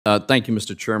Thank you,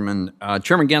 Mr. Chairman.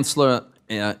 Chairman Gensler,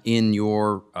 in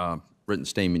your written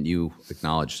statement, you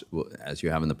acknowledged, as you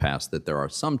have in the past, that there are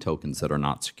some tokens that are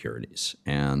not securities.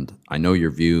 And I know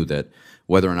your view that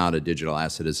whether or not a digital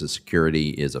asset is a security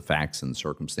is a facts and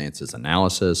circumstances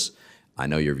analysis. I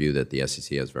know your view that the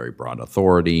SEC has very broad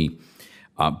authority.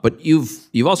 But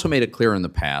you've also made it clear in the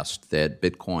past that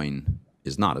Bitcoin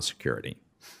is not a security.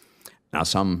 Now,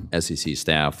 some SEC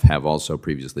staff have also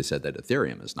previously said that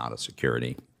Ethereum is not a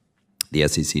security. The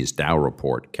SEC's Dow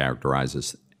report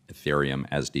characterizes Ethereum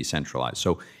as decentralized.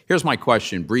 So here's my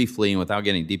question briefly, and without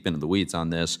getting deep into the weeds on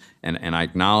this, and I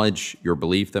acknowledge your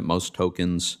belief that most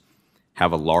tokens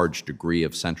have a large degree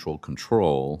of central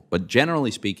control, but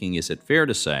generally speaking, is it fair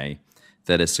to say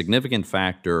that a significant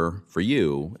factor for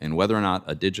you in whether or not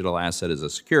a digital asset is a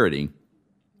security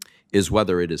is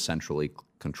whether it is centrally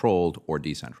controlled or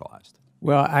decentralized?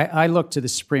 Well, I look to the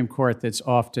Supreme Court that's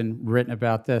often written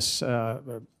about this,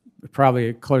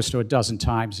 probably close to a dozen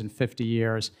times in 50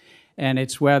 years, and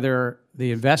it's whether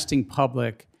the investing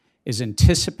public is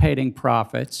anticipating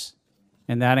profits,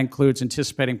 and that includes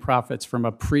anticipating profits from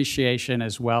appreciation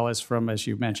as well as from, as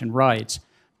you mentioned, rights,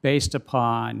 based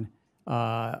upon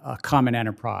a common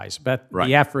enterprise, but right.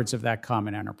 The efforts of that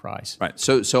common enterprise. Right.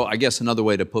 So I guess another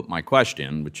way to put my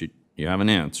question, which you haven't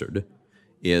answered,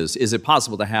 is it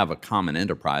possible to have a common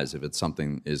enterprise if it's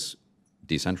something is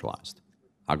decentralized?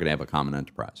 How could I have a common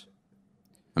enterprise?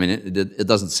 I mean, it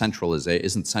doesn't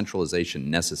isn't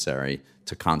centralization necessary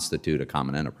to constitute a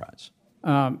common enterprise?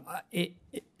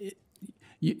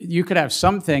 You could have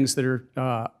some things that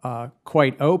are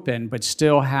quite open, but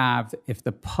still have, if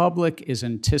the public is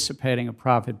anticipating a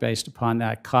profit based upon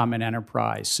that common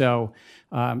enterprise. So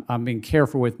I'm being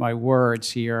careful with my words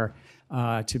here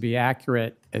to be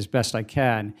accurate as best I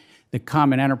can. The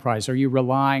common enterprise, are you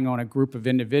relying on a group of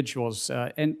individuals?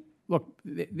 And look,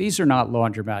 these are not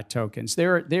laundromat tokens.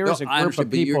 There is a group of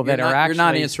people that are actually— You're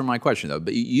not answering my question, though.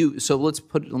 But so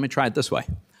let me try it this way.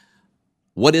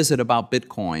 What is it about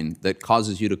Bitcoin that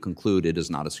causes you to conclude it is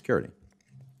not a security?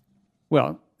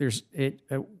 Well,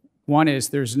 one is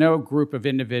there's no group of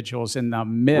individuals in the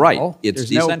middle. Right, it's there's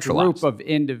decentralized. No group of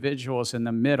individuals in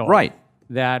the middle. Right.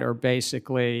 That are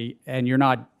basically, and you're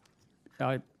not,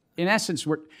 in essence,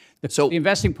 the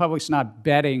investing public's not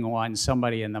betting on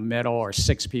somebody in the middle or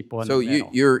six people in the middle.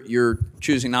 So you're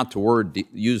choosing not to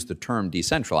use the term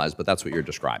decentralized, but that's what you're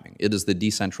describing. It is the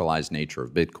decentralized nature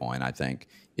of Bitcoin, I think,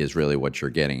 is really what you're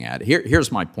getting at.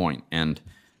 Here's my point, and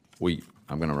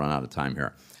I'm going to run out of time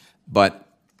here. But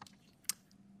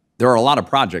there are a lot of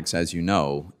projects, as you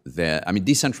know,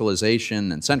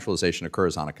 decentralization and centralization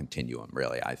occurs on a continuum,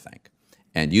 really, I think.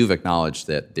 And you've acknowledged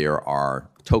that there are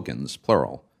tokens,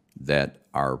 plural, that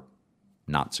are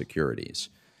not securities.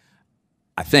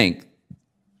 I think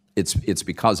it's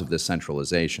because of this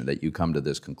centralization that you come to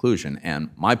this conclusion. And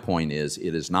my point is,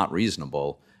 it is not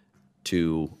reasonable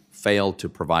to fail to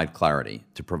provide clarity,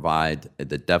 to provide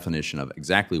the definition of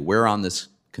exactly where on this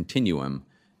continuum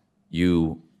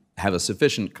you have a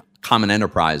sufficient common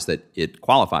enterprise that it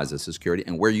qualifies as a security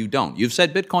and where you don't. You've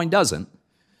said Bitcoin doesn't.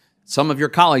 Some of your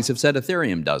colleagues have said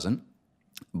Ethereum doesn't.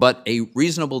 But a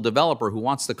reasonable developer who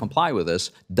wants to comply with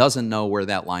this doesn't know where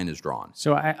that line is drawn.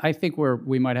 So I think where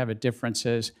we might have a difference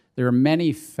is there are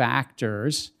many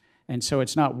factors, and so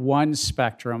it's not one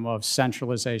spectrum of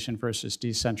centralization versus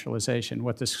decentralization.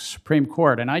 What the Supreme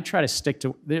Court, and I try to stick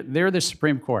to, they're the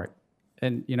Supreme Court,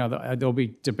 and there'll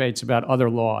be debates about other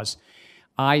laws.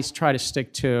 I try to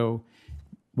stick to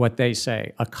what they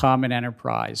say, a common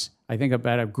enterprise. I think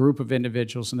about a group of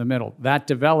individuals in the middle. That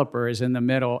developer is in the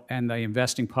middle, and the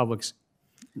investing public's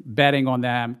betting on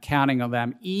them, counting on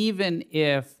them, even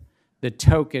if the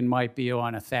token might be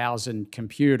on 1,000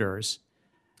 computers.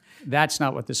 That's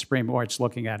not what the Supreme Court's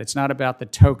looking at. It's not about the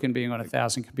token being on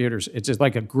 1,000 computers. It's just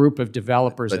like a group of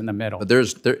developers in the middle. But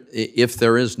if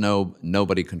there is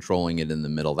nobody controlling it in the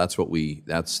middle, that's what we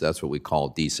call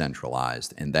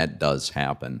decentralized, and that does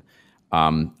happen.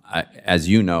 As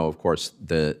you know, of course,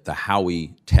 the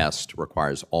Howey test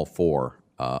requires all four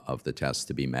of the tests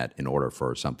to be met in order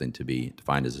for something to be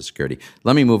defined as a security.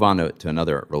 Let me move on to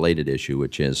another related issue,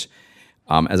 which is,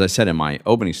 as I said in my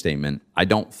opening statement, I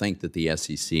don't think that the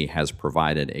SEC has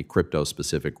provided a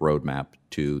crypto-specific roadmap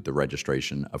to the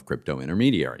registration of crypto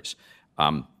intermediaries.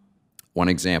 One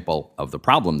example of the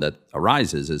problem that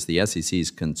arises is the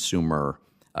SEC's customer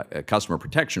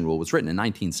protection rule was written in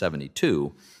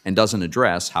 1972 and doesn't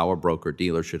address how a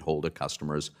broker-dealer should hold a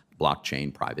customer's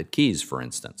blockchain private keys, for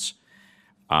instance.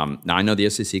 Now, I know the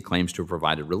SEC claims to have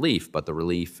provided relief, but the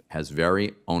relief has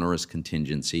very onerous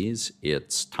contingencies.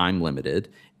 It's time-limited,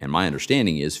 and my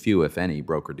understanding is few, if any,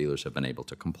 broker-dealers have been able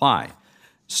to comply.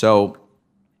 So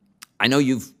I know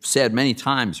you've said many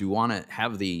times you want to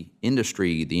have the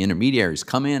industry, the intermediaries,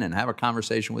 come in and have a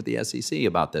conversation with the SEC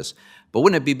about this. But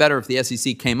wouldn't it be better if the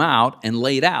SEC came out and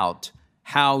laid out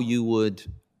how you would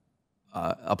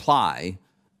apply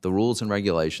the rules and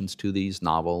regulations to these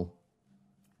novel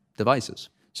devices?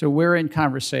 So we're in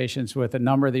conversations with a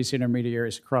number of these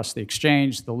intermediaries across the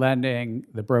exchange, the lending,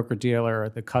 the broker-dealer,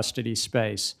 the custody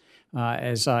space.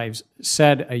 As I've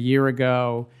said a year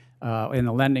ago, in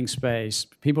the lending space,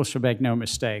 people should make no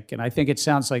mistake. And I think it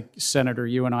sounds like, Senator,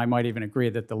 you and I might even agree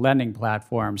that the lending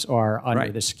platforms are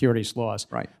under the securities laws.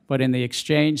 Right. But in the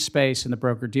exchange space and the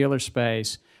broker-dealer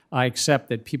space, I accept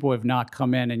that people have not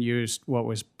come in and used what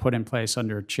was put in place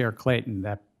under Chair Clayton,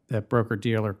 that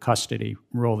broker-dealer custody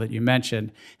rule that you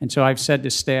mentioned. And so I've said to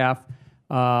staff,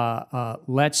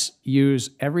 let's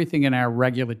use everything in our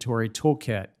regulatory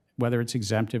toolkit, whether it's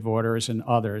exemptive orders and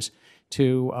others,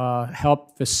 to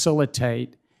help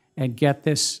facilitate and get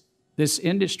this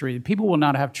industry. People will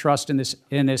not have trust in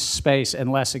this space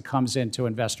unless it comes into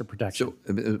investor protection.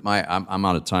 So I'm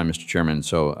out of time, Mr. Chairman.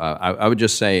 So I would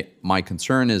just say my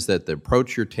concern is that the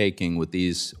approach you're taking with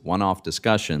these one-off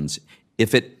discussions,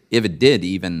 if it did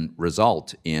even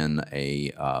result in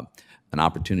an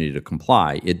opportunity to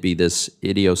comply, it'd be this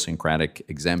idiosyncratic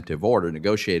exemptive order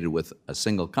negotiated with a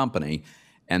single company.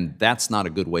 And that's not a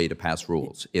good way to pass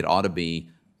rules. It ought to be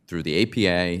through the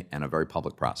APA and a very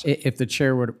public process. If the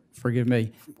chair would forgive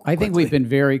me, I think we've been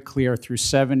very clear through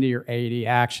 70 or 80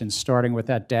 actions, starting with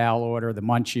that Dow order, the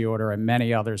Munchie order, and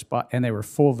many others, and they were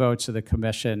full votes of the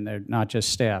commission, they're not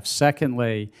just staff.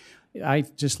 Secondly, I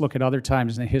just look at other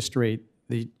times in the history,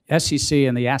 the SEC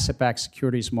and the asset-backed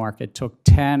securities market took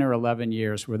 10 or 11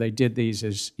 years where they did these,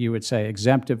 as you would say,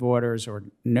 exemptive orders or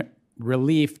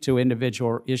relief to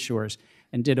individual issuers,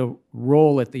 and did a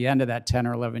roll at the end of that 10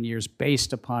 or 11 years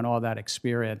based upon all that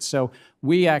experience. So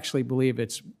we actually believe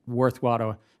it's worthwhile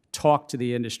to talk to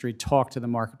the industry, talk to the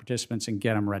market participants, and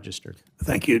get them registered.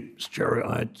 Thank you, Mr.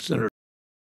 Chair. Senator